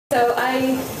So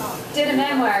I did a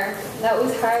memoir. That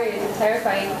was hard and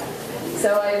terrifying.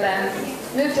 So I've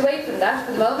moved away from that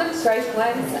for the moment,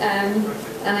 writing-wise, and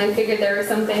I figured there were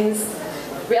some things.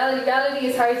 Reality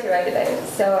is hard to write about.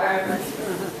 So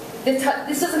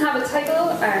this doesn't have a title,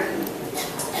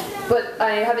 but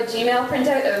I have a Gmail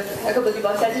printout of a couple of people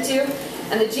I've sent it to,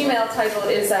 and the Gmail title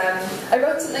is I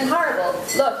wrote something horrible.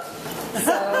 Look.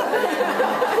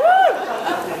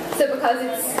 So because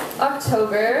it's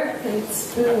October and it's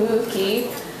spooky,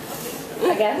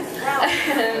 I guess,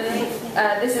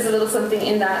 this is a little something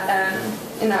in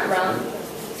that realm.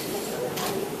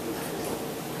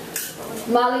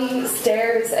 Molly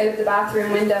stares out the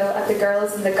bathroom window at the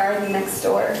girls in the garden next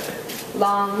door.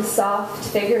 Long, soft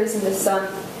figures in the sun.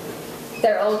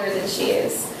 They're older than she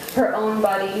is. Her own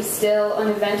body still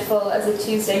uneventful as a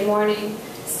Tuesday morning,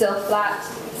 still flat,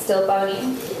 still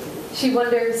bony. She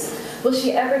wonders, will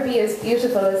she ever be as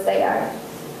beautiful as they are?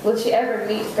 Will she ever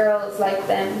meet girls like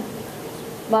them?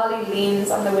 Molly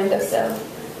leans on the windowsill.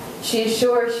 She is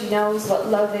sure she knows what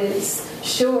love is,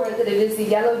 sure that it is the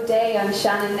yellow day on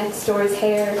Shannon next door's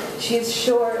hair. She is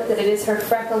sure that it is her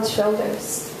freckled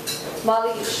shoulders.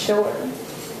 Molly is sure,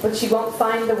 but she won't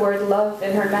find the word love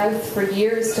in her mouth for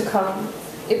years to come.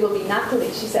 It will be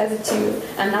Natalie she says it to,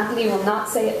 and Natalie will not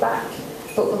say it back,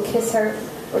 but will kiss her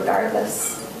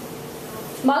regardless.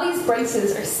 Molly's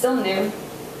braces are still new,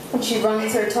 and she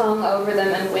runs her tongue over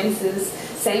them and winces,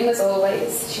 same as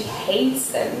always. She hates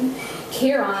them.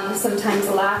 Kieran sometimes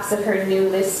laughs at her new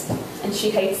lisp, and she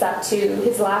hates that too.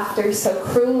 His laughter so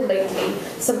cruel lately,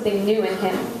 something new in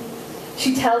him.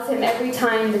 She tells him every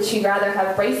time that she'd rather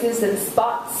have braces than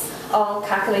spots, all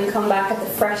cackling comeback at the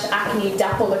fresh acne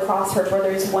dappled across her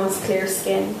brother's once clear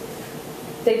skin.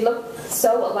 They'd looked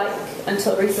so alike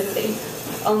until recently,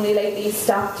 only lately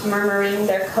stopped murmuring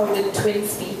their coded twin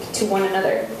speak to one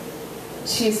another.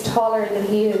 She is taller than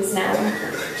he is now.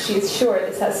 She is sure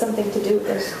this has something to do with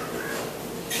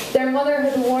it. Their mother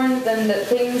had warned them that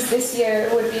things this year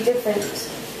would be different.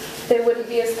 They wouldn't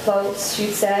be as close,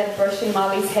 she'd said, brushing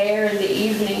Molly's hair in the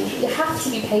evening. You have to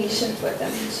be patient with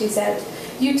them, she said.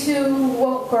 You two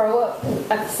won't grow up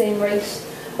at the same rate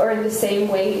or in the same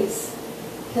ways.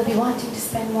 They'll be wanting to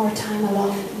spend more time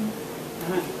alone.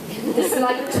 The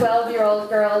slight 12-year-old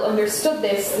girl understood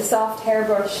this, the soft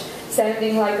hairbrush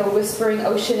sounding like a whispering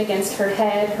ocean against her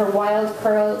head, her wild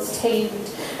curls tamed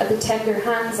at the tender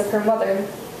hands of her mother.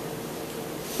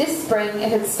 This spring it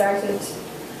had started.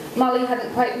 Molly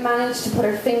hadn't quite managed to put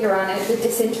her finger on it, the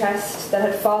disinterest that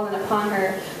had fallen upon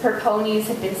her. Her ponies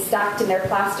had been stacked in their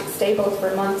plastic stable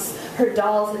for months. Her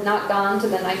dolls had not gone to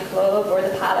the nightclub or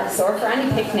the palace or for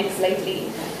any picnics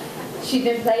lately. She'd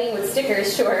been playing with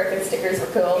stickers, sure, because stickers were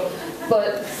cool,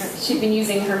 but she'd been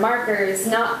using her markers,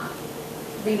 not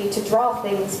really to draw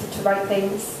things, but to write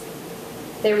things.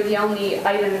 They were the only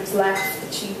items left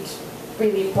that she'd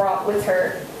really brought with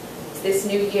her to this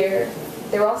new year.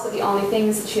 They were also the only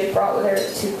things that she had brought with her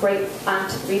to Great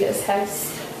Aunt Rita's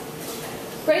house.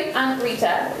 Great Aunt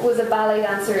Rita was a ballet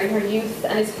dancer in her youth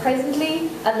and is presently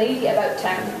a lady about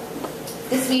town.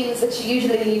 This means that she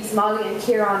usually leaves Molly and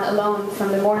Kieran alone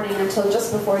from the morning until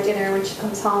just before dinner when she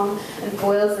comes home and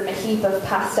boils them a heap of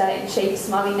pasta in shapes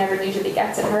Molly never usually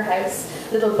gets in her house,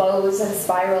 little bows and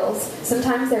spirals.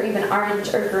 Sometimes they're even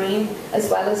orange or green, as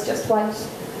well as just white.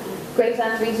 Great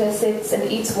Aunt Rita sits and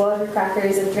eats water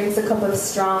crackers and drinks a cup of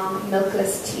strong,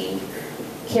 milkless tea.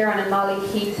 Kieran and Molly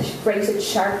heap grated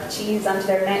sharp cheese onto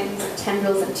their mountains of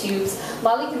tendrils and tubes.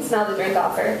 Molly can smell the drink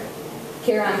off her.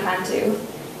 Kieran can too.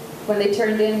 When they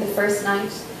turned in the first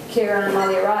night, Kieran and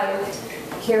Molly arrived.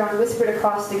 Kieran whispered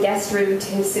across the guest room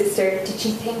to his sister, "Did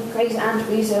she think Great Aunt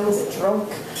Rita was a drunk?"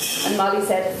 And Molly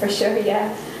said, "For sure,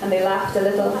 yeah," and they laughed a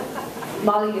little.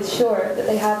 Molly is sure that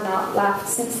they have not laughed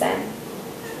since then.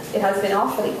 It has been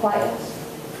awfully quiet.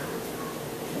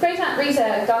 Great Aunt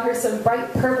Rita got her some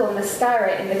bright purple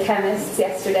mascara in the chemist's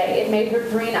yesterday. It made her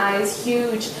green eyes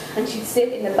huge, and she'd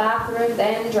sit in the bathroom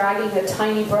then, dragging a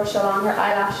tiny brush along her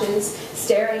eyelashes,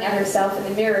 staring at herself in the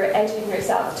mirror, edging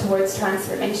herself towards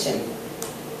transformation.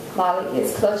 Molly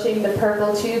is clutching the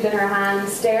purple tube in her hand,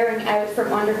 staring out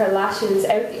from under her lashes,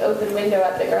 out the open window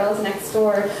at the girls next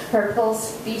door, her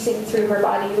pulse beating through her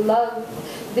body. Love.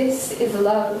 This is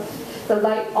love. The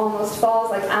light almost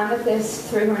falls like amethyst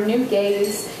through her new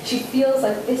gaze. She feels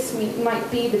like this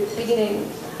might be the beginning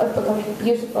of becoming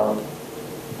beautiful.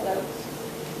 Hello.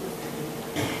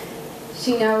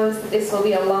 She knows that this will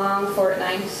be a long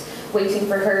fortnight, waiting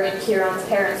for her and Kieran's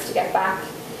parents to get back.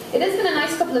 It has been a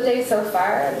nice couple of days so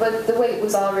far, but the wait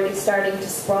was already starting to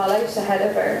sprawl out ahead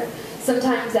of her.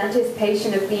 Sometimes the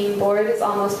anticipation of being bored is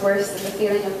almost worse than the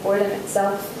feeling of boredom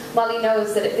itself. Molly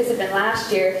knows that if this had been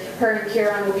last year, her and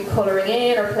Kieran would be colouring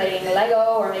in or playing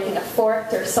Lego or making a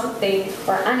fort or something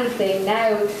or anything.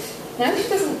 Now she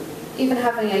doesn't even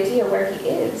have any idea where he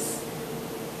is.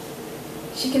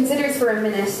 She considers for a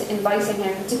minute inviting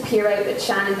him to peer out at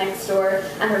Shannon next door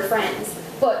and her friends,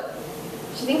 but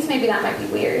she thinks maybe that might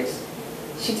be weird.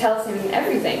 She tells him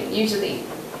everything, usually.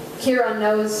 Kieran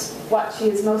knows what she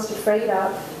is most afraid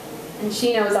of, and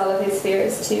she knows all of his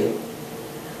fears too.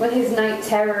 When his night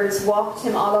terrors walked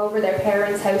him all over their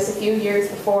parents' house a few years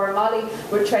before, Molly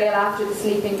would trail after the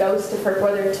sleeping ghost of her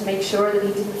brother to make sure that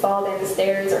he didn't fall down the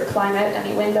stairs or climb out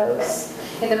any windows.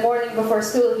 In the morning before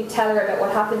school, he'd tell her about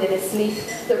what happened in his sleep,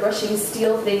 the rushing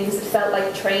steel things that felt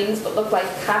like trains but looked like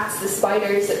cats, the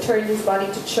spiders that turned his body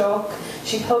to chalk.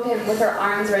 She'd hug him with her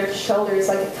arms around his shoulders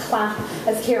like a clamp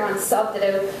as Kieran sobbed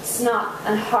it out, snot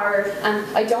and horror, and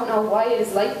I don't know why it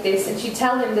is like this, and she'd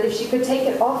tell him that if she could take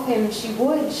it off him, she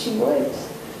would.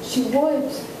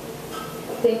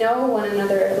 They know one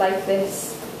another like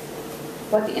this,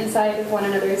 what the inside of one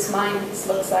another's minds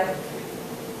looks like.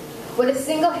 When a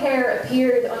single hair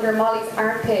appeared under Molly's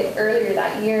armpit earlier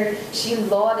that year, she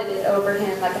lauded it over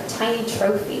him like a tiny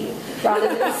trophy, rather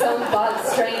than some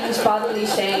strange bodily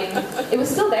shame. It was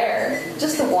still there,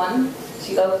 just the one.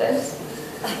 She loved it.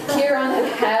 Kieran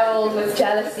had howled with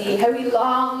jealousy, how he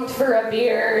longed for a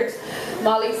beard.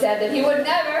 Molly said that he would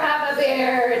never have a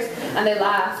beard, and they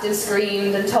laughed and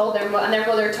screamed and and their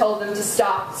mother told them to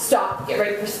stop, get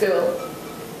ready for school.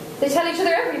 They tell each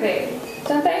other everything,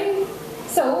 don't they?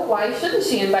 So why shouldn't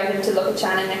she invite him to look at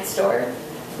Shannon next door?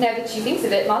 Now that she thinks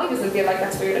of it, Molly doesn't feel like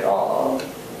that's weird at all.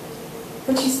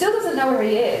 But she still doesn't know where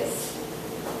he is.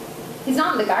 He's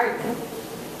not in the garden.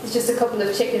 It's just a couple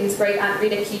of chickens Great Aunt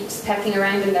Rita keeps pecking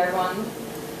around in their run.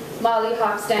 Molly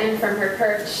hops down from her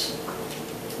perch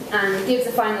and gives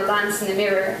a final glance in the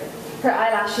mirror. Her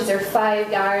eyelashes are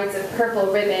 5 yards of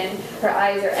purple ribbon. Her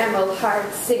eyes are emerald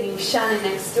hearts singing Shannon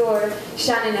next door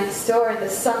in the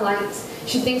sunlight.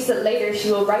 She thinks that later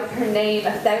she will write her name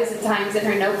 1,000 times in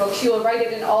her notebook. She will write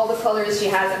it in all the colours she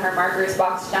has in her markers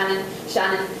box. Shannon,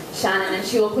 Shannon, Shannon. And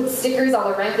she will put stickers all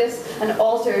around it and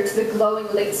alter to the glowing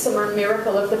late summer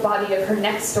miracle of the body of her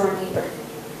next door neighbour.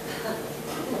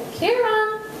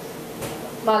 Kieran!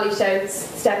 Molly shouts,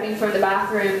 stepping from the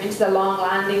bathroom into the long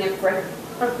landing of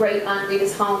Great Aunt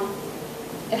Rita's home.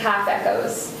 It half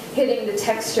echoes, hitting the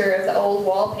texture of the old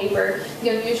wallpaper, the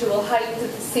unusual height of the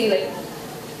ceiling.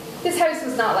 This house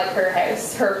was not like her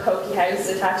house, her pokey house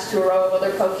attached to a row of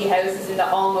other pokey houses in the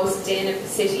almost din of the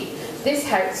city. This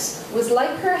house was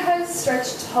like her house,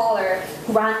 stretched taller,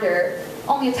 grander,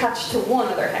 only attached to one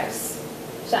other house,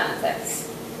 Shannon's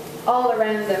house. All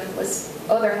around them was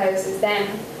other houses, then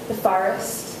the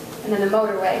forest, and then the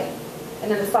motorway,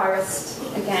 and then the forest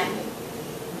again.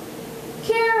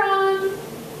 Kieran!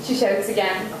 She shouts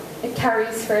again. It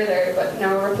carries further, but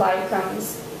no reply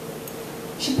comes.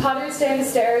 She potters down the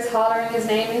stairs, hollering his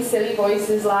name in silly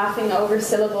voices, laughing over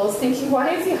syllables, thinking, why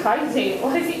is he hiding?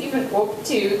 What is he even up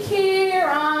to?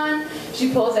 Kieran!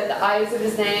 She pulls out the eyes of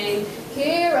his name.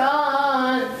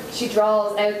 Kieran! She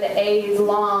drawls out the A's,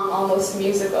 long, almost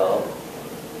musical.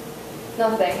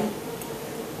 Nothing.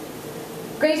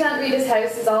 Great Aunt Rita's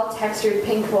house is all textured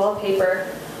pink wallpaper,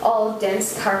 all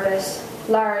dense carpet.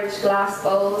 Large glass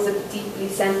bowls of deeply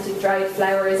scented dried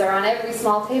flowers are on every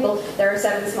small table. There are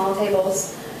 7 small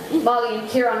tables. Molly and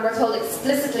Kieran were told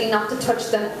explicitly not to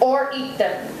touch them or eat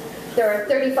them. There are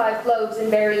 35 globes in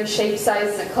varying shapes,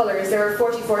 sizes and colours. There are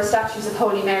 44 statues of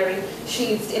Holy Mary,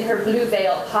 sheathed in her blue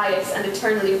veil, pious and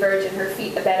eternally virgin, her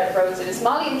feet a bed of roses.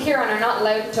 Molly and Kieran are not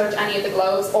allowed to touch any of the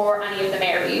globes or any of the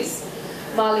Marys.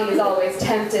 Molly is always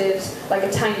tempted, like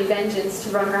a tiny vengeance,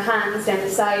 to run her hands down the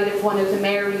side of one of the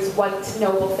Mary's white,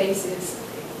 noble faces,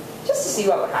 just to see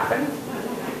what would happen.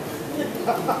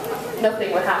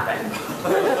 Nothing would happen.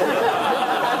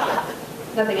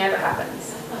 Nothing ever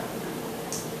happens.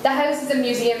 The house is a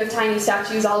museum of tiny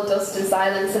statues, all dust and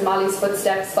silence, and Molly's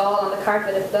footsteps fall on the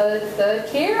carpet, a thud, thud.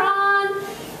 Kieran!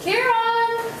 Kieran!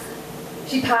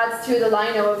 She pads through the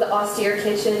lino of the austere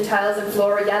kitchen, tiles and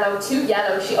floor are yellow, too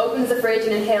yellow. She opens the fridge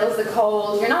and inhales the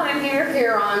cold. You're not in here,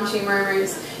 Kieran, she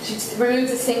murmurs. She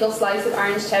removes a single slice of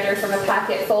orange cheddar from a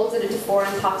packet, folds it into 4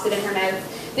 and pops it in her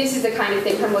mouth. This is the kind of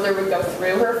thing her mother would go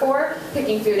through her for,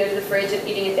 picking food out of the fridge and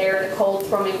eating it there in the cold,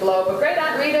 thrumming glow. But Great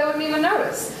Aunt Rita wouldn't even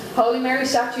notice. Holy Mary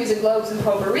statues and globes and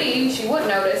potpourri, she would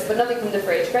notice, but nothing from the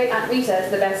fridge. Great Aunt Rita, to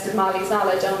the best of Molly's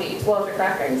knowledge, only eats Walter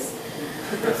crackers.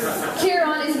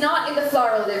 Kieran is not in the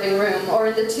floral living room or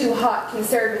in the too hot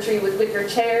conservatory with wicker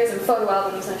chairs and photo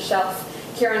albums on a shelf.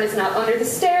 Kieran is not under the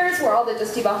stairs where all the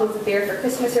dusty bottles of beer for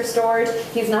Christmas are stored.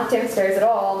 He's not downstairs at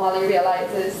all. Molly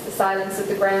realises the silence of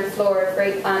the ground floor of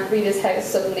Great Aunt Rita's house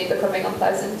suddenly becoming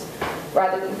unpleasant,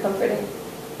 rather than comforting.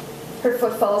 Her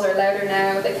footfalls are louder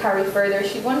now, they carry further.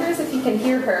 She wonders if he can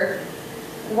hear her,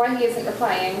 and why he isn't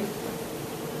replying.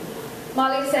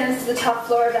 Molly ascends to the top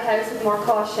floor of the house with more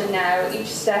caution now, each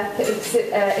step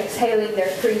exhaling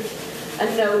their creak, a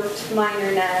note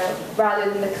minor now, rather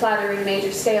than the clattering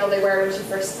major scale they were when she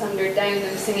first thundered down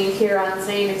them, singing Kieran's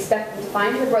name, expecting to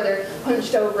find her brother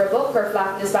hunched over a book or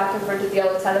flat in his back in front of the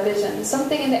old television.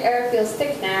 Something in the air feels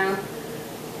thick now,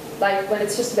 like when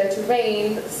it's just about to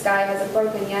rain, but the sky hasn't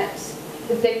broken yet.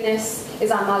 The thickness is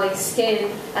on Molly's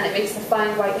skin, and it makes the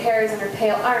fine white hairs on her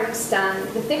pale arms stand.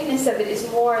 The thickness of it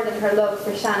is more than her love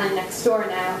for Shannon next door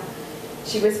now.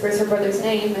 She whispers her brother's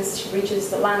name as she reaches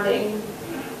the landing.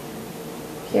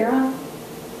 Kieran?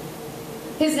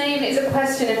 His name is a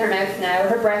question in her mouth now,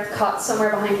 her breath caught somewhere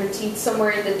behind her teeth,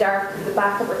 somewhere in the dark of the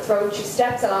back of her throat. She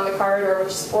steps along the corridor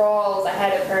which sprawls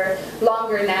ahead of her,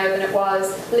 longer now than it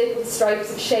was, lit with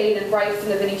stripes of shade and bright from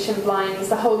the Venetian blinds.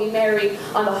 The Holy Mary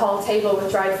on the hall table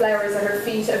with dried flowers at her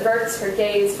feet averts her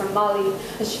gaze from Molly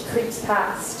as she creeps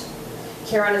past.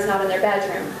 Kieran is not in their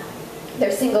bedroom.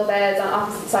 Their single beds on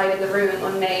opposite side of the room,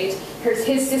 unmade.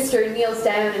 His sister kneels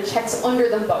down and checks under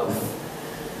them both.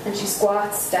 And she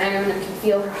squats down and can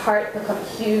feel her heart become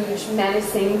huge,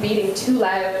 menacing, beating too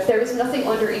loud. There is nothing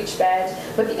under each bed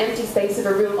but the empty space of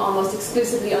a room almost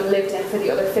exclusively unlived in for the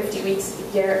other 50 weeks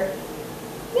of the year.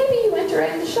 Maybe you went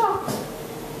around the shop,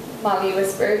 Molly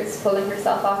whispers, pulling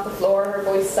herself off the floor, her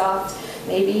voice soft.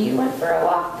 Maybe you went for a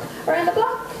walk around the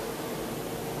block,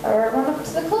 or run up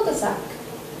to the cul-de-sac.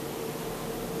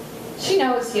 She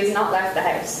knows he has not left the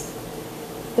house.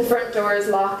 The front doors,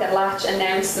 lock and latch,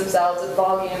 announce themselves at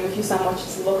volume if you so much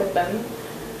as look at them.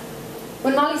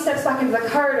 When Molly steps back into the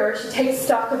corridor, she takes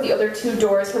stock of the other two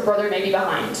doors her brother may be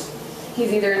behind.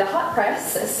 He's either in the hot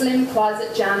press, a slim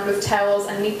closet jammed with towels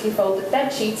and neatly folded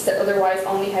bed sheets that otherwise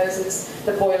only houses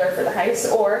the boiler for the house,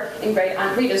 or in Great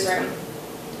Aunt Rita's room.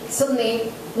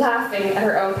 Suddenly, laughing at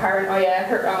her own paranoia,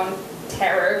 her own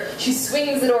terror, she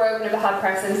swings the door open of the hot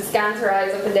press and scans her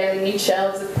eyes up and down the neat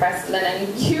shelves of pressed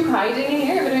linen. You hiding in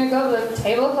here between a couple of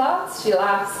tablecloths? She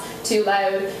laughs, too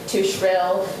loud, too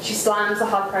shrill. She slams the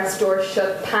hot press door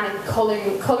shut, panic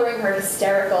colouring her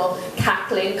hysterical,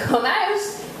 cackling. Come out!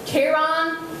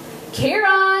 Kieran!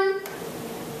 Kieran!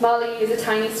 Molly is a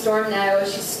tiny storm now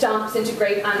as she stomps into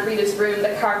Great Aunt Rita's room,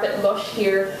 the carpet lush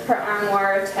here, her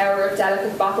armoire a tower of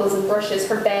delicate bottles and brushes,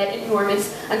 her bed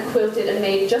enormous and quilted and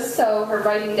made just so, her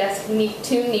writing desk neat,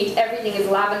 too neat, everything is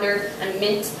lavender and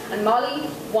mint, and Molly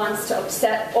wants to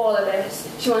upset all of it.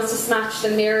 She wants to smash the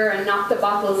mirror and knock the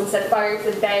bottles and set fire to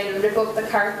the bed and rip up the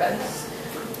carpet.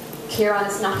 Kieran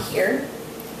is not here,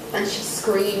 and she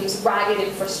screams, ragged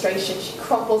in frustration. She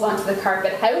crumples onto the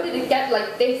carpet. How did it get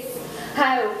like this?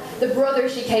 How the brother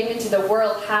she came into the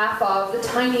world half of, the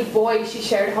tiny boy she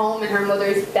shared home in her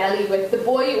mother's belly with, the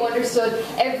boy who understood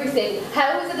everything,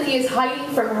 how is it that he is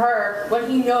hiding from her when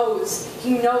he knows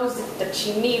that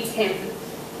she needs him?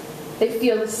 They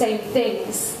feel the same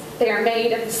things. They are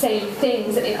made of the same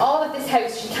things, and in all of this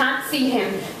house she can't see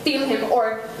him, feel him,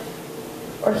 or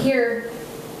hear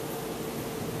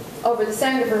over the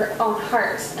sound of her own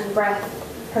heart and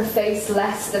breath, her face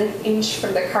less than an inch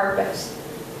from the carpet.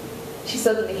 She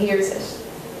suddenly hears it.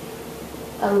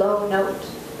 A low note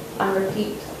on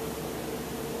repeat.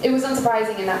 It was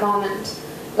unsurprising in that moment,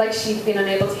 like she'd been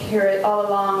unable to hear it all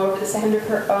along over the sound of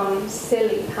her own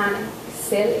silly panic.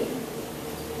 Silly.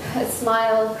 A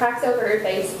smile cracks over her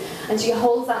face, and she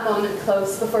holds that moment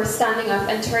close before standing up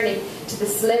and turning to the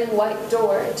slim white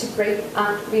door to Great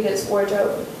Aunt Rita's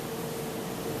wardrobe.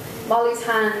 Molly's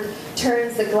hand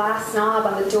turns the glass knob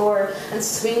on the door and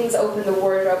swings open the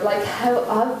wardrobe, like how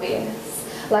obvious.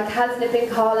 Like hasn't it been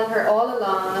calling her all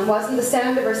along, and wasn't the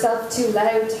sound of herself too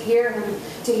loud to hear him,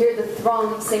 to hear the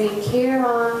throng singing,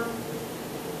 Kieran,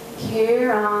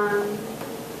 Kieran.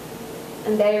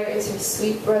 And there is her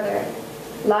sweet brother,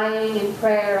 lying in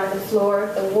prayer on the floor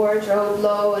of the wardrobe,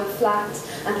 low and flat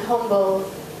and humble,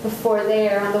 before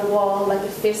there on the wall like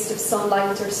a fist of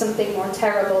sunlight or something more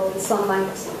terrible than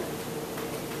sunlight.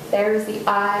 There is the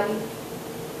eye,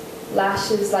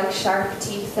 lashes like sharp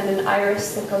teeth, and an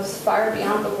iris that goes far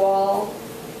beyond the wall,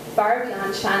 far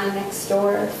beyond Shannon next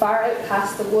door, far out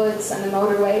past the woods and the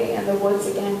motorway and the woods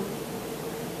again.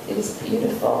 It is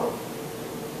beautiful.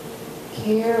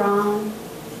 Kieran,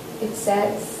 it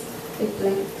says, it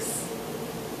blinks.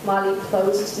 Molly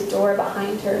closes the door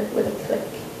behind her with a click.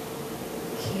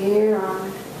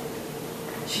 Kieran.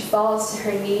 She falls to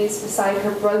her knees beside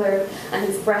her brother, and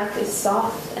his breath is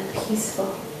soft and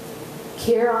peaceful.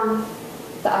 Kieran,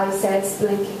 the eye says,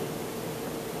 blinking.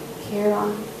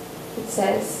 Kieran, it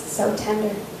says, so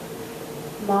tender.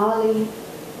 Molly,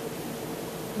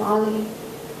 Molly,